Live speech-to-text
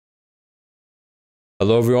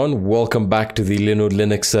Hello everyone, welcome back to the Linode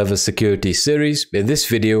Linux Server Security series. In this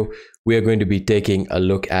video, we are going to be taking a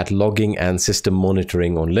look at logging and system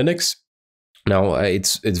monitoring on Linux. Now,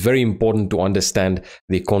 it's very important to understand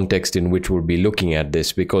the context in which we'll be looking at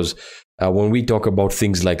this, because when we talk about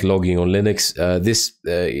things like logging on Linux,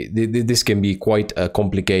 this can be quite a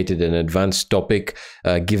complicated and advanced topic,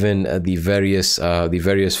 given the various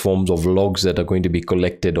forms of logs that are going to be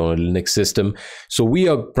collected on a Linux system. So we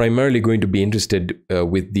are primarily going to be interested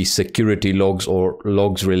with the security logs or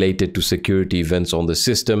logs related to security events on the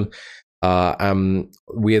system.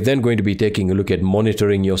 We are then going to be taking a look at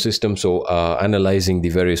monitoring your system, so analyzing the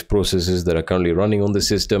various processes that are currently running on the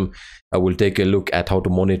system. We'll take a look at how to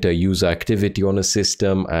monitor user activity on a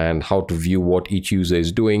system and how to view what each user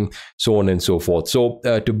is doing, so on and so forth. So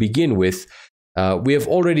to begin with, we have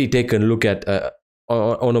already taken a look at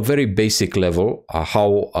on a very basic level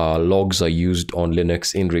how logs are used on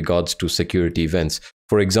Linux in regards to security events.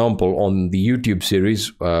 For example, on the YouTube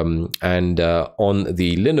series and on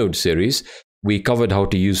the Linode series, we covered how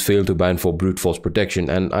to use fail to ban for brute force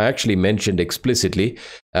protection. And I actually mentioned explicitly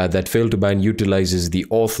that fail to ban utilizes the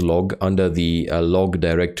auth log under the log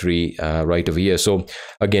directory right over here. So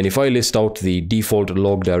again, if I list out the default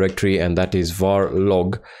log directory, and that is var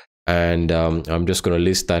log, and I'm just going to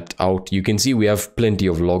list that out. You can see we have plenty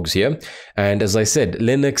of logs here, and as I said,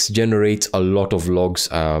 Linux generates a lot of logs.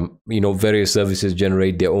 Various services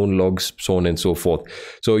generate their own logs, so on and so forth.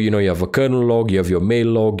 So you have a kernel log, you have your mail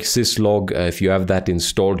log, syslog, if you have that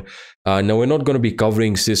installed. Now we're not going to be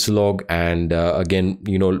covering syslog and again,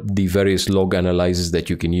 the various log analyzers that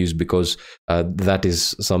you can use, because that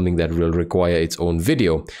is something that will require its own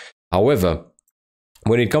video. However,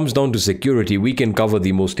 when it comes down to security, we can cover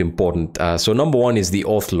the most important. So number one is the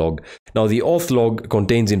auth log. Now the auth log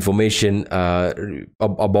contains information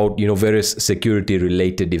about various security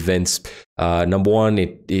related events. Number one,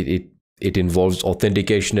 it involves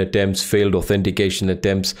authentication attempts, failed authentication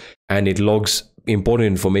attempts, and it logs important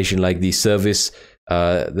information like the service.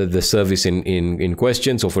 The service in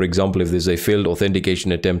question. So for example, if there's a failed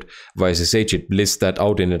authentication attempt via SSH, it lists that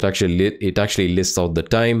out, and it actually lists out the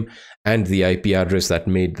time and the IP address that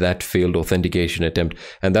made that failed authentication attempt.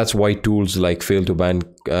 And that's why tools like fail to ban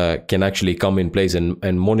can actually come in place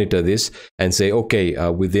and monitor this and say, okay,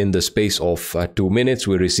 within the space of 2 minutes,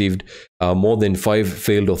 we received more than 5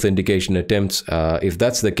 failed authentication attempts. If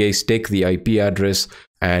that's the case, take the IP address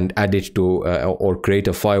and add it to or create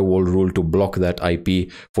a firewall rule to block that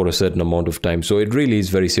IP for a certain amount of time. So it really is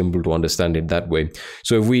very simple to understand it that way.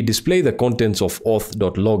 So if we display the contents of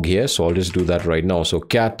auth.log here, so I'll just do that right now. So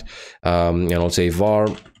cat, and I'll say var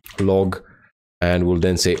log, and we'll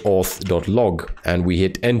then say auth.log, and we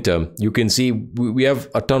hit enter. You can see we have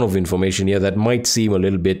a ton of information here that might seem a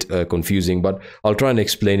little bit confusing, but I'll try and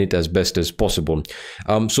explain it as best as possible.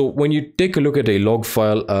 So when you take a look at a log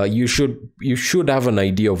file, you should have an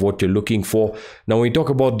idea of what you're looking for. Now, when we talk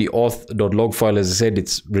about the auth.log file, as I said,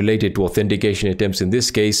 it's related to authentication attempts. In this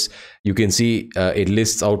case, you can see it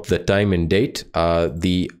lists out the time and date,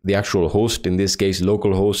 the actual host, in this case,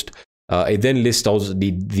 localhost. It then lists out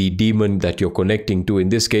the daemon that you're connecting to. In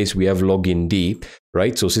this case, we have login-d,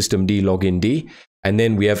 right? So systemd login-d, and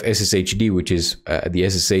then we have sshd, which is the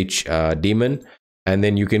SSH daemon. And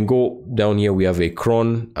then you can go down here. We have a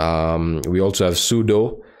cron. We also have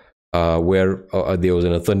sudo, where there was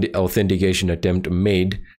an authentication attempt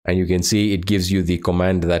made, and you can see it gives you the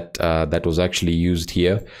command that was actually used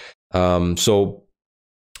here. So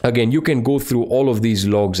again, you can go through all of these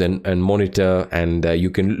logs and monitor, and you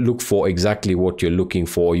can look for exactly what you're looking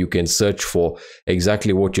for. You can search for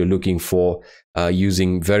exactly what you're looking for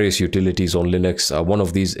using various utilities on Linux. One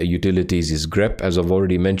of these utilities is grep, as I've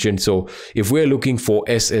already mentioned. So if we're looking for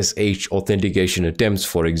SSH authentication attempts,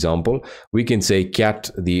 for example, we can say cat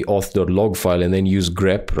the auth.log file and then use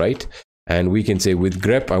grep, right? And we can say with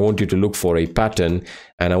grep, I want you to look for a pattern,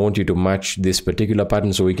 and I want you to match this particular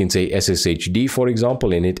pattern. So we can say sshd, for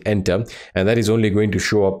example, and hit enter. And that is only going to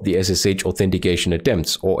show up the SSH authentication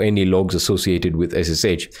attempts or any logs associated with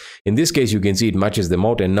SSH. In this case, you can see it matches them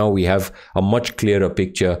out. And now we have a much clearer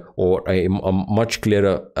picture, or a much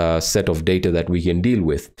clearer set of data that we can deal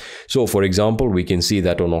with. So for example, we can see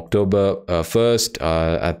that on October 1st,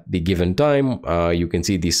 at the given time, you can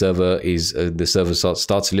see the server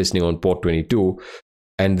starts listening on port 22,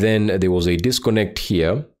 and then there was a disconnect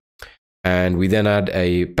here, and we then had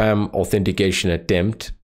a PAM authentication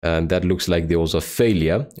attempt, and that looks like there was a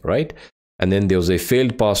failure, right? And then there was a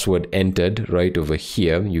failed password entered right over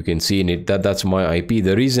here. You can see in it that that's my IP.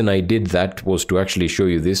 The reason I did that was to actually show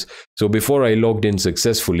you this. So before I logged in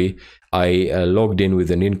successfully, I logged in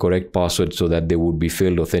with an incorrect password so that there would be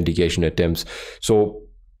failed authentication attempts. So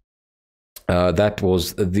that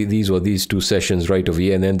was these were these 2 sessions right over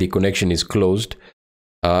here, and then the connection is closed.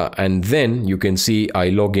 And then you can see I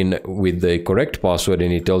log in with the correct password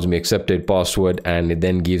and it tells me accepted password, and it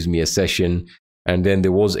then gives me a session. And then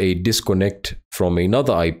there was a disconnect from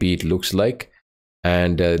another IP, it looks like,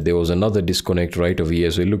 and there was another disconnect right over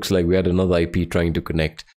here. So it looks like we had another IP trying to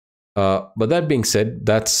connect. But that being said,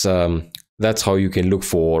 that's how you can look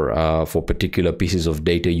for particular pieces of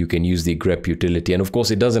data. You can use the grep utility, and of course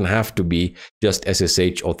it doesn't have to be just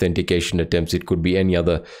SSH authentication attempts. It could be any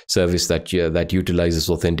other service that utilizes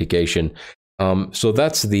authentication. So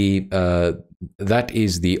that's that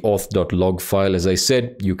is the auth.log file. As I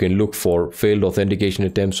said, you can look for failed authentication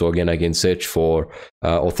attempts. So again, I can search for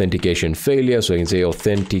authentication failure. So I can say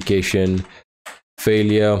authentication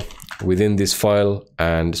failure within this file,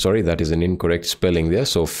 and sorry, that is an incorrect spelling there.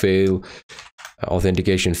 So fail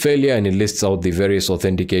authentication failure, and it lists out the various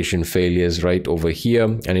authentication failures right over here,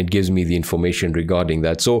 and it gives me the information regarding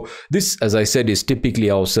that. So this, as I said, is typically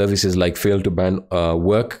how services like fail to ban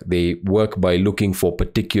work. They work by looking for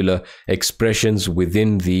particular expressions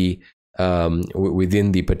within the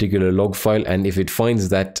particular log file, and if it finds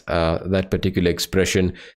that that particular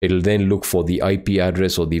expression, it'll then look for the IP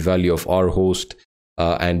address or the value of our host,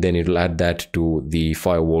 and then it'll add that to the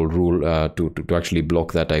firewall rule to actually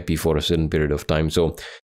block that IP for a certain period of time. So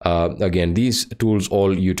again, these tools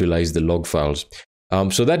all utilize the log files.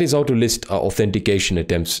 So that is how to list authentication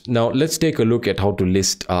attempts. Now let's take a look at how to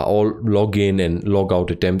list all login and logout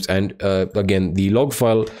attempts. And again, the log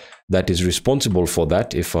file that is responsible for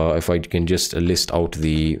that, if I can just list out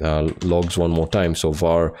the logs one more time. So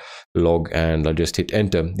var log, and I'll just hit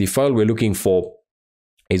enter. The file we're looking for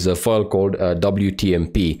is a file called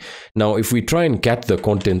wtmp. Now, if we try and cat the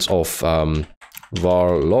contents of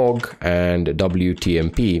var log and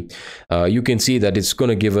wtmp, you can see that it's going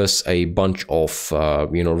to give us a bunch of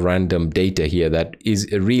random data here that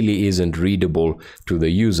really isn't readable to the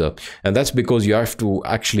user, and that's because you have to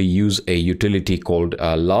actually use a utility called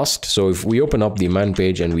last. So if we open up the man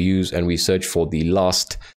page and we search for the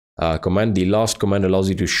last command, the last command allows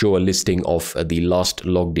you to show a listing of the last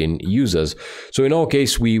logged in users. So in our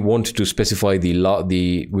case, we want to specify we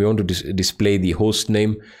want to display the host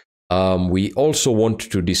name. We also want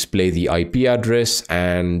to display the IP address,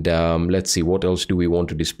 and let's see, what else do we want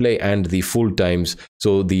to display, and the full times,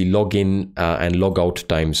 so the login and logout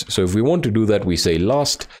times. So if we want to do that, we say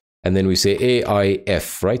last, and then we say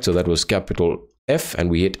AIF, right? So that was capital F,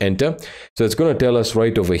 and we hit enter. So it's going to tell us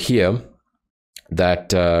right over here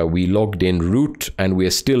that we logged in root, and we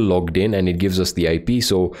are still logged in, and it gives us the IP.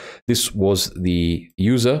 So this was the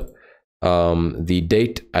user, the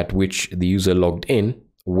date at which the user logged in,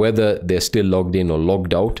 whether they're still logged in or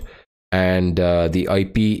logged out, and the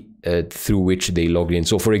IP through which they logged in.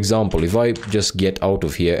 So for example, if I just get out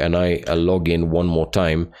of here and I log in one more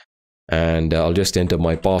time, and I'll just enter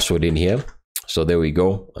my password in here. So there we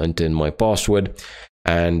go, enter in my password,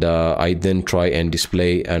 and I then try and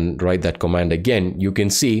display and write that command again. You can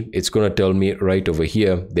see it's going to tell me right over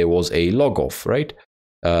here there was a log off, right?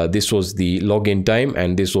 This was the login time,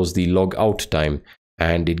 and this was the log out time,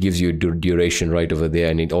 and it gives you duration right over there,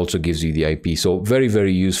 and it also gives you the IP. So very,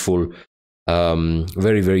 very useful,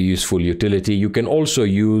 very useful utility. You can also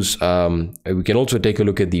use, we can also take a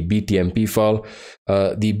look at the BTMP file.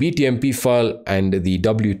 The BTMP file and the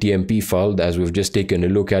WTMP file, as we've just taken a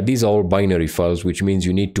look at, these are all binary files, which means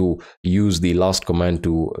you need to use the last command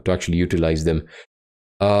to actually utilize them.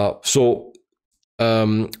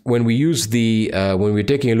 When we use the when we're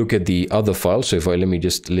taking a look at the other file, so let me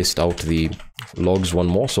just list out the logs one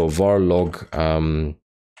more. So var log, and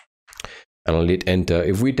I'll hit enter.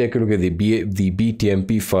 If we take a look at the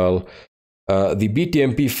BTMP file, the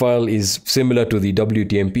BTMP file is similar to the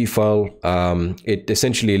WTMP file. It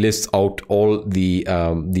essentially lists out all the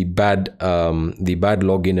bad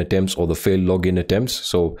login attempts or the failed login attempts.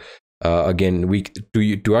 So again,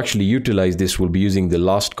 to actually utilize this, we'll be using the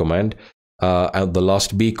last command. And the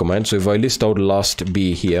last B command. So if I list out last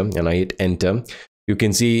B here and I hit enter, you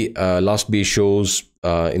can see last B shows,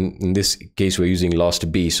 in this case we're using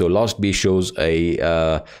last B. So last B shows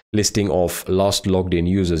a listing of last logged in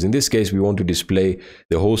users. In this case, we want to display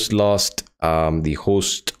the host last,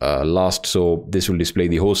 last. So this will display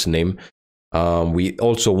the host name. We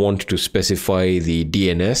also want to specify the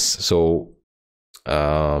DNS. So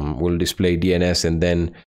we'll display DNS, and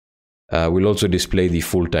then we'll also display the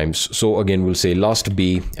full times. So again, we'll say last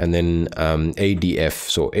B and then ADF.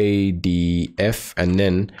 So ADF, and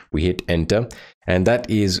then we hit enter. and that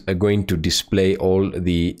is going to display all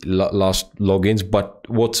the last logins. But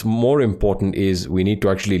what's more important is we need to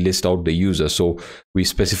actually list out the user. So we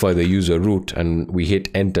specify the user root and we hit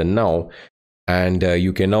enter now, and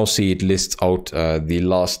you can now see it lists out the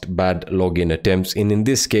last bad login attempts. And in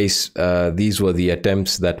this case, these were the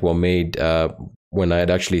attempts that were made when I had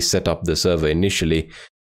actually set up the server initially.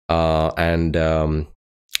 As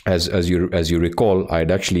you recall, I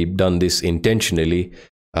had actually done this intentionally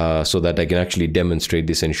so that I can actually demonstrate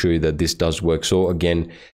this and show you that this does work. So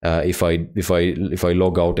again, if I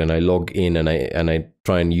log out and I log in and I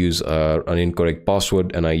try and use an incorrect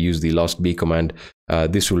password and I use the last B command,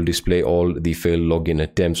 this will display all the failed login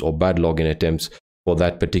attempts or bad login attempts for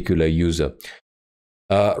that particular user.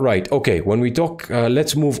 Right. Okay. When we talk,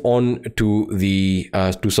 let's move on to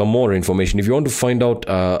to some more information. If you want to find out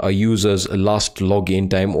a user's last login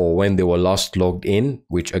time or when they were last logged in,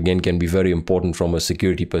 which again can be very important from a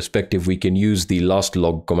security perspective, we can use the last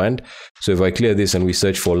log command. So if I clear this and we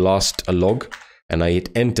search for last log and I hit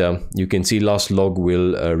enter, you can see last log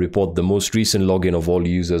will report the most recent login of all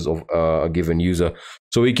users of a given user.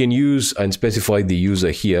 So we can use and specify the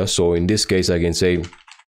user here. So in this case, I can say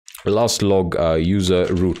last log user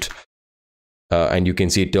root, and you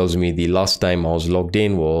can see it tells me the last time I was logged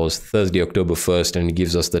in was Thursday, October 1st, and it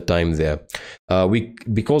gives us the time there.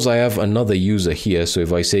 Because I have another user here, so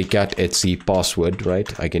if I say cat etc password,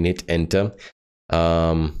 right, I can hit enter.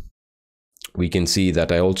 We can see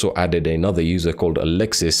that I also added another user called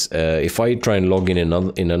Alexis. If I try and log in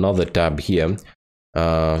another tab here,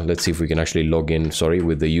 let's see if we can actually log in,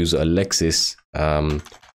 with the user Alexis.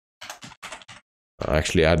 I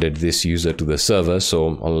actually added this user to the server, so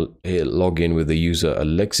I'll log in with the user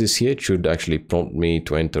Alexis here. It should actually prompt me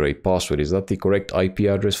to enter a password. Is that the correct IP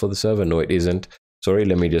address for the server? No, it isn't. Sorry,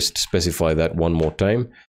 let me just specify that one more time.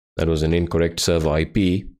 That was an incorrect server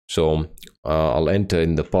IP. So I'll enter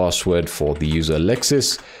in the password for the user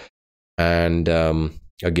Alexis. And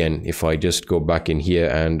again, if I just go back in here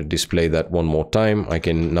and display that one more time, I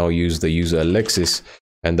can now use the user Alexis,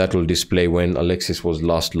 and that will display when Alexis was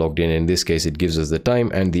last logged in. In this case, it gives us the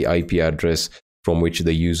time and the IP address from which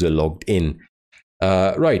the user logged in.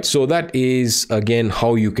 Right, so that is again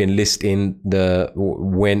how you can list in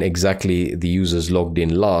when exactly the user's logged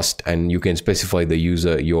in last, and you can specify the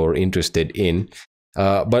user you're interested in.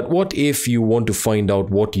 But what if you want to find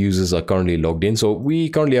out what users are currently logged in? So we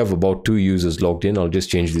currently have about 2 users logged in. I'll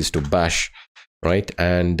just change this to bash, right?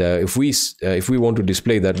 And if we want to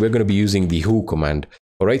display that, we're going to be using the who command.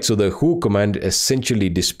 All right, so the who command essentially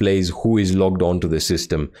displays who is logged onto the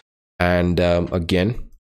system. And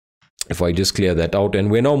again, if I just clear that out,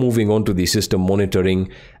 and we're now moving on to the system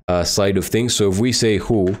monitoring side of things. So if we say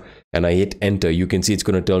who and I hit enter, you can see it's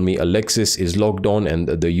going to tell me Alexis is logged on and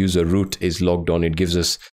the user root is logged on. It gives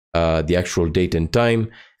us the actual date and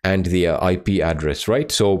time and the IP address,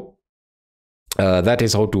 right? So that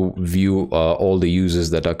is how to view all the users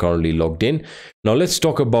that are currently logged in. Now let's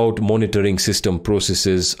talk about monitoring system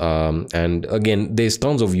processes. And again, there's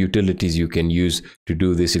tons of utilities you can use to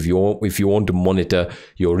do this. If you want to monitor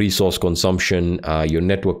your resource consumption, your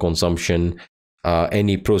network consumption,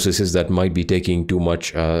 any processes that might be taking too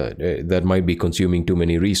much, that might be consuming too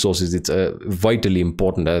many resources, it's vitally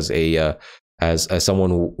important as someone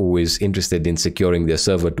who is interested in securing their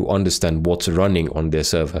server to understand what's running on their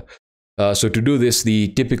server. So to do this, the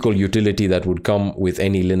typical utility that would come with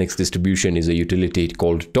any Linux distribution is a utility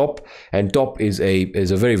called top, and top is a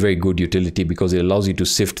very, very good utility because it allows you to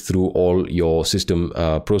sift through all your system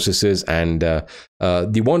processes. And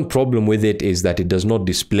the one problem with it is that it does not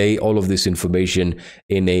display all of this information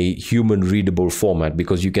in a human readable format,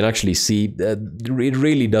 because you can actually see that it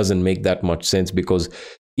really doesn't make that much sense, because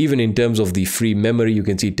even in terms of the free memory, you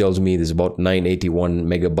can see it tells me there's about 981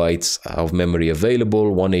 megabytes of memory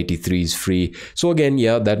available, 183 is free. So again,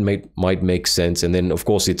 yeah, that might make sense. And then of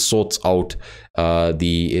course it sorts out all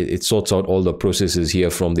the processes here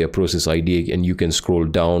from their process ID, and you can scroll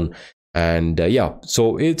down. And yeah,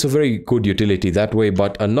 so it's a very good utility that way.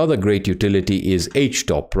 But another great utility is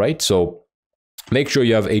htop, right? So make sure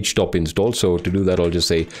you have htop installed. So to do that, I'll just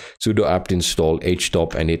say sudo apt install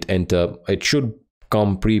htop and hit enter. It should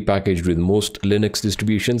come pre-packaged with most Linux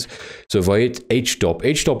distributions. So if I hit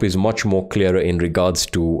htop is much more clearer in regards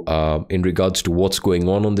to what's going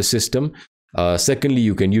on the system. Secondly,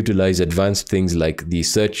 you can utilize advanced things like the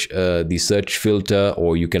search filter,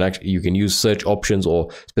 or you can use search options or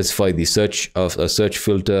specify the search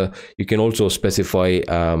filter. You can also specify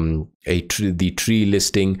the tree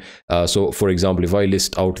listing. So for example, if I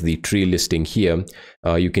list out the tree listing here,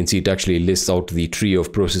 you can see it actually lists out the tree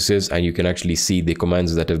of processes, and you can actually see the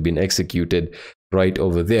commands that have been executed. right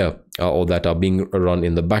over there, or that are being run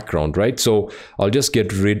in the background, right? So I'll just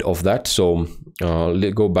get rid of that. So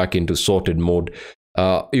let's go back into sorted mode.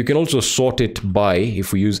 You can also sort it by,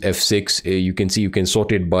 if we use F6, you can see you can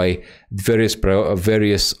sort it by various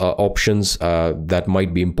options that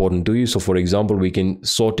might be important to you. So for example, we can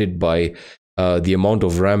sort it by the amount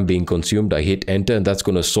of RAM being consumed. I hit enter, and that's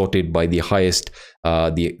going to sort it by the highest,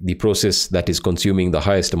 the process that is consuming the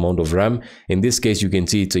highest amount of RAM. In this case, you can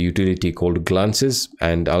see it's a utility called glances,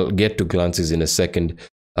 and I'll get to glances in a second.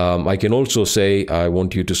 I can also say I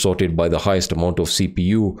want you to sort it by the highest amount of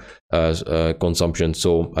CPU consumption.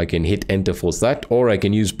 So I can hit enter for that, or I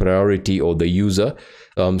can use priority or the user.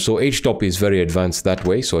 So htop is very advanced that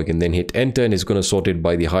way. So I can then hit enter, and it's going to sort it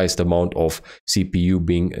by the highest amount of CPU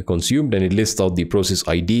being consumed, and it lists out the process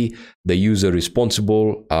ID, the user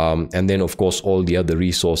responsible, and then of course all the other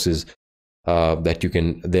resources that you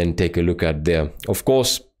can then take a look at there. Of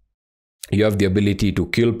course, you have the ability to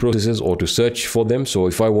kill processes or to search for them. So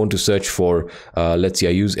if I want to search for, let's say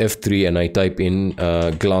I use F3 and I type in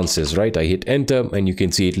glances, right? I hit enter, and you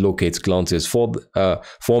can see it locates glances for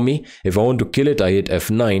me. If I want to kill it, I hit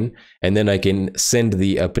F9, and then I can send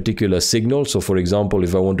the particular signal. So for example,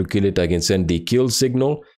 if I want to kill it, I can send the kill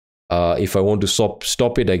signal. If I want to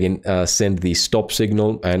stop it, I can send the stop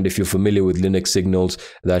signal. And if you're familiar with Linux signals,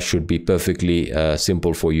 that should be perfectly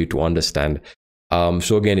simple for you to understand.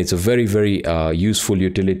 So again, it's a very, very useful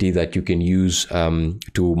utility that you can use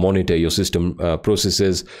to monitor your system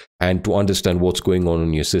processes and to understand what's going on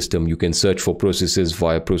in your system. You can search for processes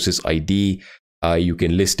via process ID. You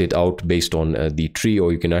can list it out based on the tree,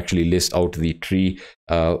 or you can actually list out the tree.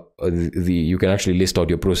 You can actually list out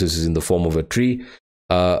your processes in the form of a tree.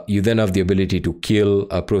 You then have the ability to kill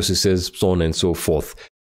processes, so on and so forth.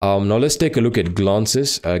 Now let's take a look at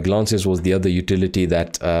glances. Glances was the other utility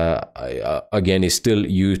that again is still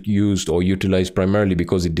used or utilized primarily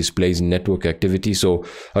because it displays network activity. So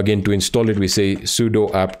again, to install it, we say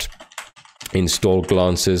sudo apt install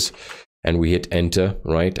glances, and we hit enter,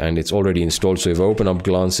 right? And it's already installed. So if I open up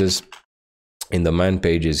glances in the man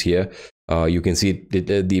pages here, you can see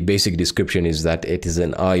the basic description is that it is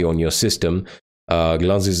an eye on your system.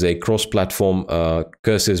 Glances is a cross-platform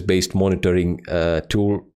cursor-based monitoring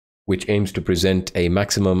tool which aims to present a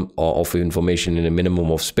maximum of information in a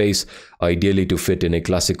minimum of space, ideally to fit in a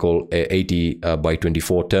classical 80 by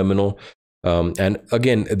 24 terminal. And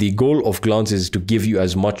again, the goal of glances is to give you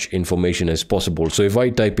as much information as possible. So if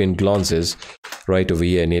I type in glances right over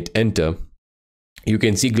here and hit enter, you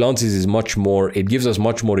can see glances is much more, it gives us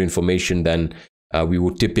much more information than we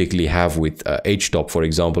would typically have with htop, for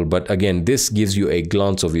example. But again, this gives you a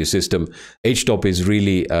glance of your system. Htop is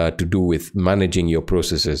really to do with managing your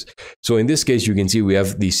processes. So in this case, you can see we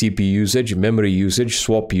have the CPU usage, memory usage,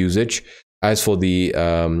 swap usage. As for the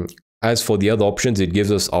other options, it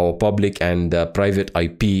gives us our public and private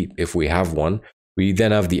IP if we have one. We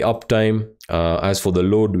then have the uptime. As for the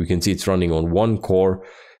load, we can see it's running on 1 core.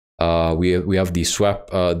 We have the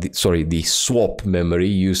swap memory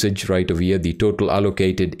usage right over here. The total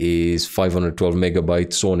allocated is 512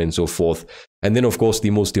 megabytes, so on and so forth. And then of course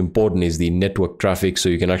the most important is the network traffic, so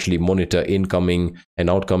you can actually monitor incoming and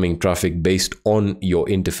outgoing traffic based on your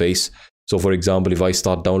interface. So for example, if I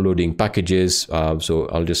start downloading packages, so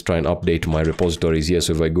I'll just try and update my repositories here.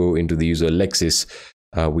 So if I go into the user Lexis,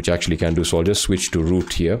 which actually can do, so I'll just switch to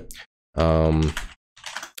root here.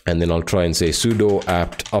 And then I'll try and say sudo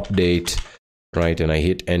apt update, right? And I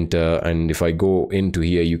hit enter. And if I go into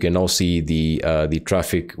here, you can now see the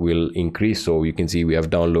traffic will increase. So you can see we have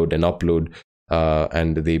download and upload,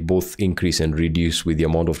 and they both increase and reduce with the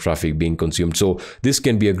amount of traffic being consumed. So this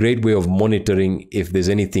can be a great way of monitoring if there's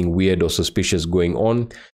anything weird or suspicious going on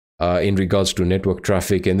in regards to network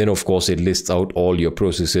traffic. And then of course it lists out all your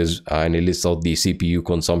processes, and it lists out the CPU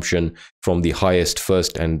consumption from the highest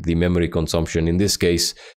first and the memory consumption. In this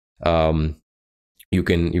case, you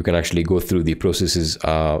can actually go through the processes.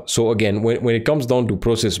 So again, when it comes down to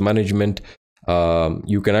process management,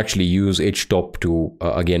 you can actually use htop to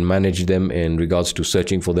again manage them in regards to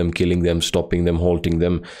searching for them, killing them, stopping them, halting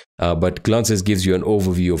them. But glances gives you an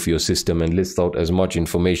overview of your system and lists out as much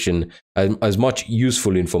information, as much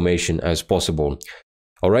useful information as possible.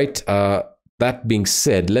 All right. That being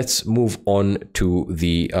said, let's move on to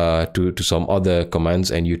the to some other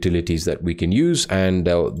commands and utilities that we can use. And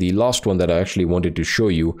the last one that I actually wanted to show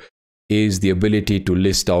you is the ability to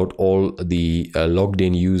list out all the logged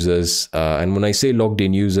in users. And when I say logged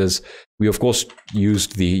in users, we of course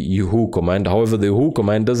used the who command. However, the who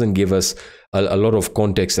command doesn't give us a lot of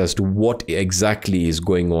context as to what exactly is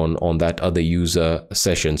going on that other user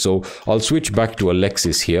session. So I'll switch back to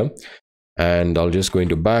Alexis here. and I'll just go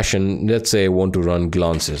into bash, and let's say I want to run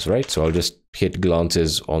glances, right? So I'll just hit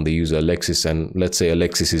glances on the user Alexis, and let's say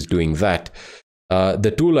Alexis is doing that.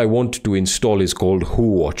 The tool I want to install is called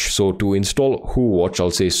whowatch. So to install whowatch,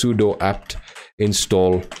 I'll say sudo apt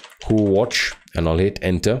install whowatch, and I'll hit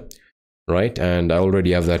enter, right? And I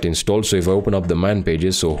already have that installed. So if I open up the man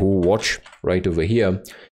pages, so whowatch right over here,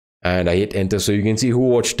 and I hit enter, so you can see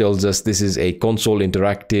whowatch tells us this is a console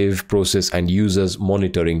interactive process and users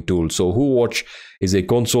monitoring tool. So whowatch is a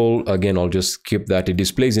console. Again, I'll just skip that. It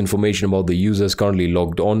displays information about the users currently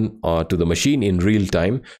logged on to the machine in real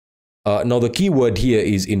time. Now the keyword here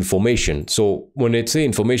is information. So when it says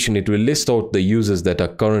information, it will list out the users that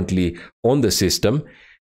are currently on the system,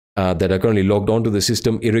 that are currently logged onto the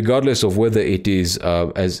system, regardless of whether it is,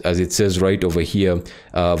 as it says right over here,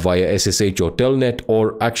 via SSH or Telnet,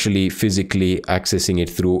 or actually physically accessing it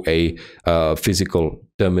through a physical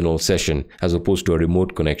terminal session as opposed to a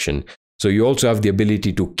remote connection. So you also have the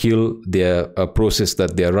ability to kill their process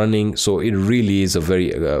that they're running. So it really is a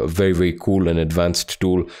very cool and advanced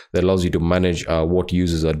tool that allows you to manage what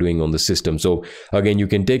users are doing on the system. So again, you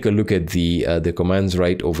can take a look at the commands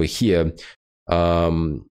right over here.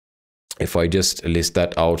 If I just list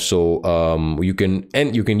that out, so you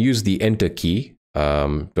can use the enter key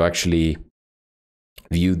to actually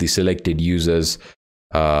view the selected users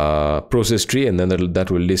process tree, and then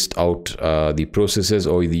that will list out the processes,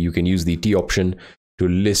 or you can use the T option to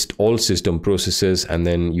list all system processes, and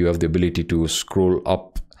then you have the ability to scroll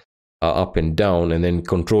up and down, and then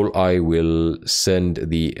Control I will send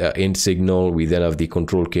the end signal. We then have the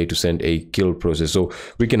Control K to send a kill process. So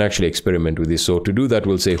we can actually experiment with this. So to do that,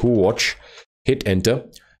 we'll say whowatch, hit enter.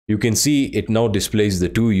 You can see it now displays the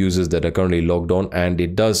 2 users that are currently logged on, and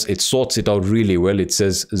it sorts it out really well. It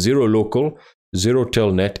says 0 local, 0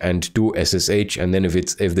 telnet, and 2 SSH. And then if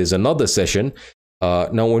there's another session,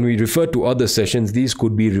 now when we refer to other sessions, these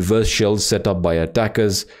could be reverse shells set up by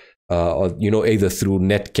attackers, or, either through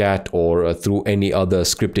Netcat or through any other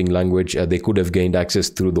scripting language. They could have gained access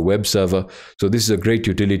through the web server. So this is a great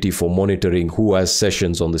utility for monitoring who has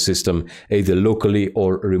sessions on the system, either locally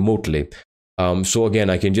or remotely. So again,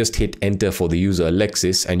 I can just hit enter for the user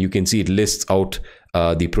Alexis, and you can see it lists out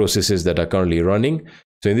the processes that are currently running.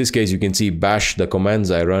 So in this case, you can see bash, the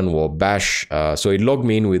commands I ran were bash. So it logged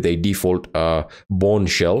me in with a default Bourne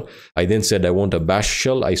shell. I then said I want a bash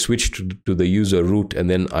shell. I switched to the user root, and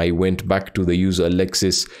then I went back to the user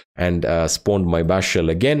Alexis and spawned my bash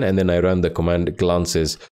shell again. And then I ran the command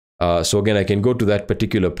glances. So again, I can go to that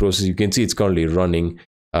particular process. You can see it's currently running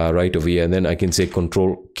right over here. And then I can say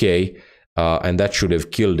Control K. And that should have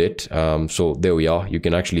killed it. So there we are. You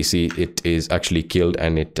can actually see it is actually killed,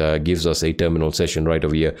 and it gives us a terminal session right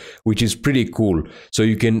over here, which is pretty cool. So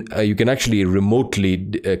you can actually remotely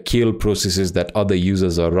kill processes that other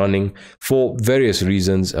users are running for various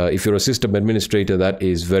reasons. If you're a system administrator, that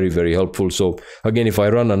is very helpful. So again, if I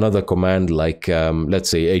run another command like let's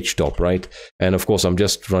say htop, right? And of course, I'm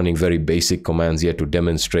just running very basic commands here to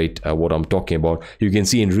demonstrate what I'm talking about. You can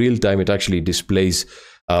see in real time, it actually displays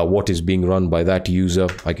what is being run by that user.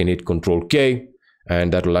 I can hit Control K,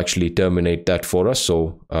 and that will actually terminate that for us.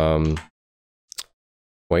 So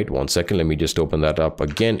wait 1 second, let me just open that up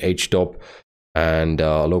again, htop, and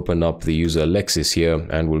I'll open up the user Alexis here,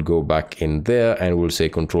 and we'll go back in there, and we'll say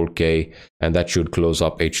Control K, and that should close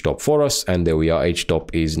up htop for us. And there we are,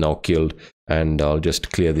 htop is now killed, and I'll just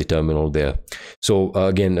clear the terminal there. So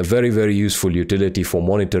again, a very useful utility for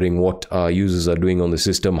monitoring what users are doing on the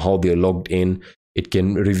system, how they're logged in. It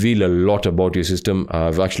can reveal a lot about your system.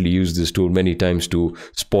 I've actually used this tool many times to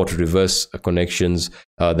spot reverse connections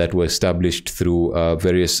that were established through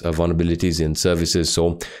various vulnerabilities in services.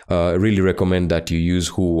 So I really recommend that you use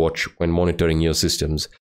whowatch when monitoring your systems.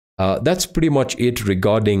 That's pretty much it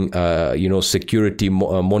regarding security,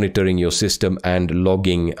 monitoring your system and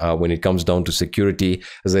logging when it comes down to security.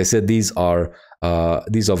 As I said, these are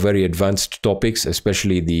very advanced topics,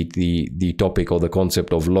 especially the topic or the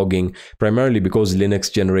concept of logging, primarily because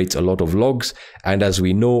Linux generates a lot of logs. And as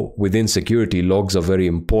we know, within security, logs are very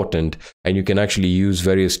important, and you can actually use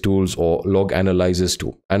various tools or log analyzers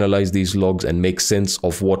to analyze these logs and make sense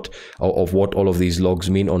of what all of these logs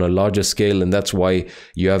mean on a larger scale. And that's why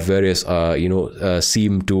you have various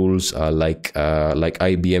SIEM tools like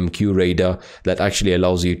IBM QRadar that actually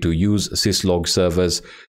allows you to use syslog servers,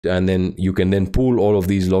 and then you can then pool all of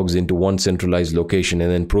these logs into one centralized location and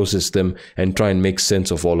then process them and try and make sense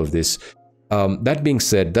of all of this. That being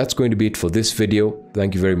said, that's going to be it for this video.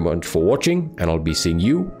 Thank you very much for watching, and I'll be seeing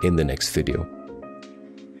you in the next video.